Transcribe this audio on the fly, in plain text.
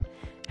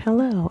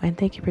Hello, and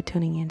thank you for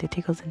tuning in to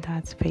Tickles and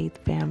Tots Faith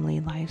Family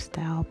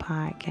Lifestyle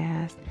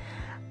Podcast.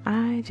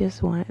 I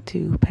just want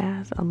to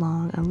pass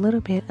along a little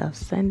bit of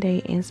Sunday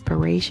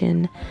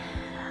inspiration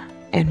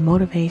and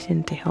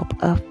motivation to help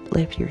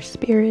uplift your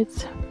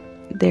spirits.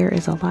 There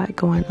is a lot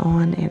going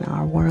on in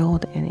our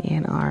world and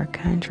in our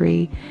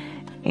country,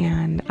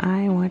 and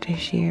I want to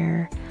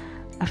share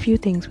a few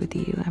things with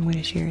you. I'm going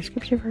to share a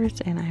scripture verse,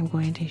 and I'm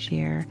going to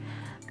share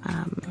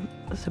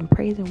some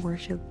praise and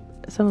worship,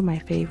 some of my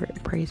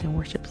favorite praise and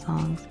worship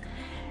songs.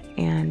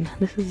 And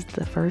this is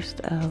the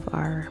first of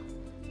our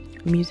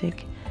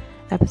music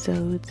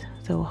episodes,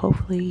 so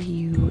hopefully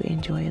you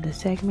enjoy the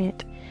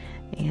segment,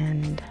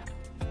 and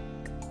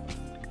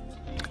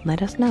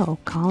let us know.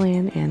 Call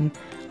in and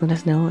let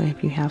us know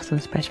if you have some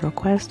special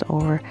requests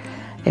or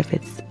if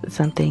it's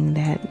something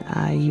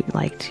that you'd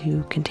like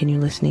to continue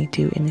listening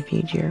to in the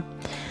future.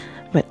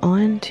 But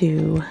on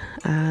to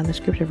the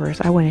scripture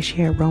verse, I want to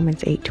share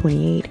Romans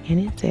 8:28, and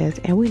it says,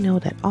 "And we know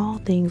that all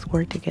things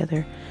work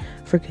together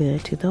for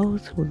good to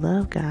those who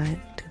love God,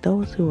 to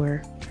those who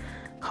are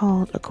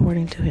called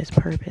according to his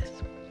purpose."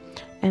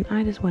 And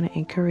I just want to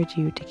encourage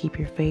you to keep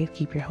your faith,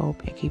 keep your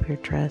hope, and keep your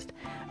trust.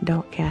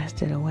 Don't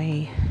cast it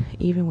away.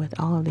 Even with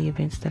all of the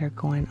events that are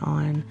going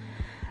on,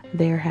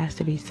 there has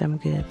to be some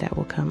good that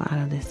will come out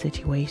of this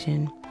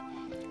situation.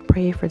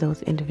 Pray for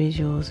those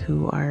individuals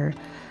who are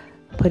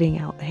putting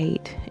out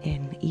hate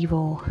and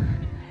evil.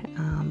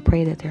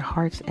 Pray that their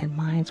hearts and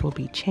minds will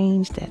be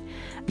changed, that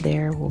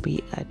there will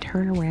be a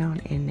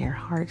turnaround in their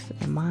hearts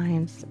and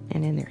minds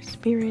and in their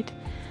spirit.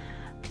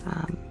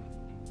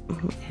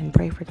 And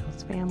pray for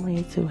those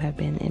families who have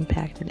been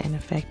impacted and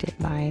affected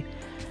by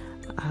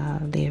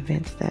the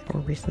events that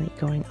were recently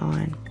going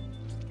on.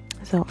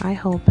 So I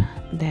hope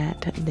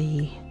that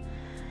the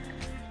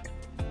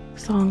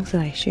songs that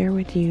I share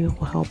with you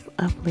will help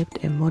uplift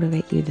and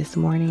motivate you this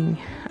morning.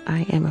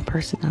 I am a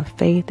person of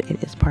faith.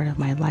 It is part of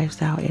my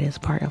lifestyle. It is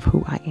part of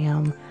who I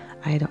am.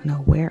 I don't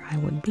know where I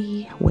would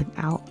be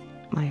without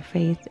my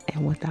faith,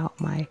 and without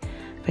my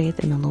faith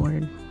in the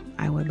Lord,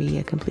 I would be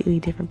a completely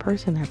different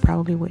person. I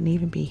probably wouldn't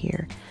even be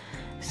here.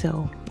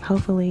 So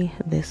hopefully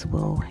this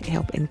will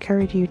help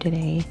encourage you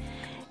today,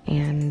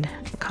 and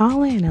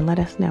call in and let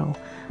us know.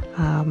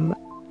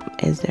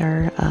 Is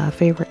there a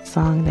favorite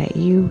song that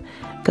you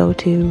go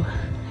to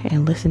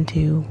and listen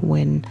to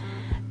when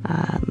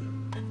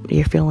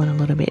you're feeling a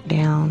little bit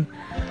down?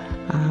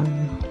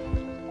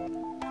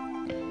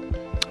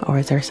 Or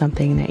is there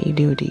something that you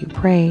do? Do you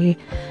pray?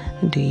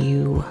 Do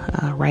you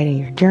write in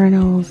your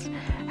journals?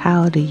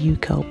 How do you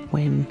cope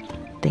when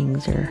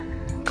things are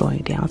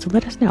going down? So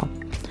let us know.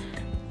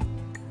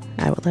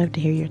 I would love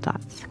to hear your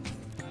thoughts.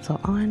 So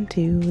on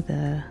to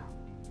the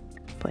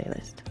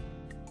playlist.